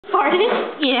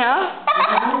Pardon? Yeah.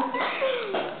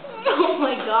 Oh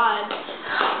my god.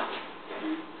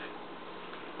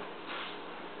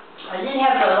 I didn't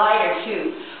have the lighter too.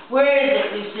 Where is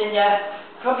it, Lucinda?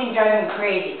 Fucking driving me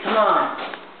crazy. Come on.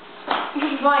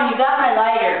 Come on, you got my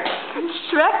lighter.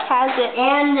 Shrek has it.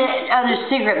 And the other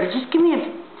cigarette, but just give me a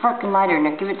fucking lighter,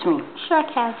 Nick. Give it to me.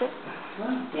 Shrek has it.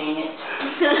 Oh, dang it.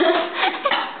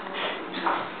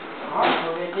 Oh,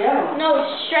 where'd it go? No,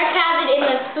 Shrek has it in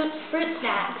the fruit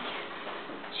snacks.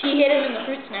 She hid him in the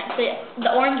fruit snacks,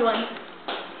 the orange one.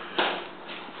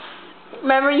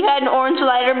 Remember you had an orange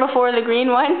lighter before the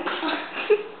green one?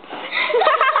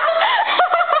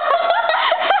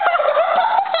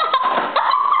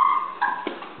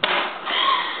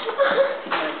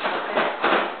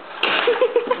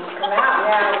 Come out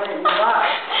now in the box.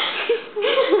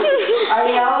 Are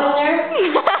you all in there?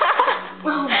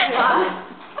 Oh my god.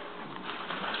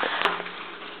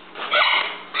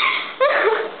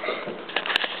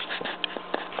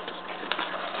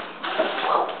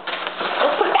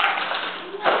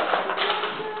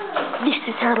 This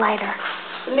is her lighter.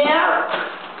 Meow.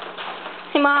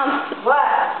 Hey, Mom.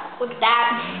 What? Look at that.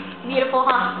 Beautiful,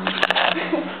 huh?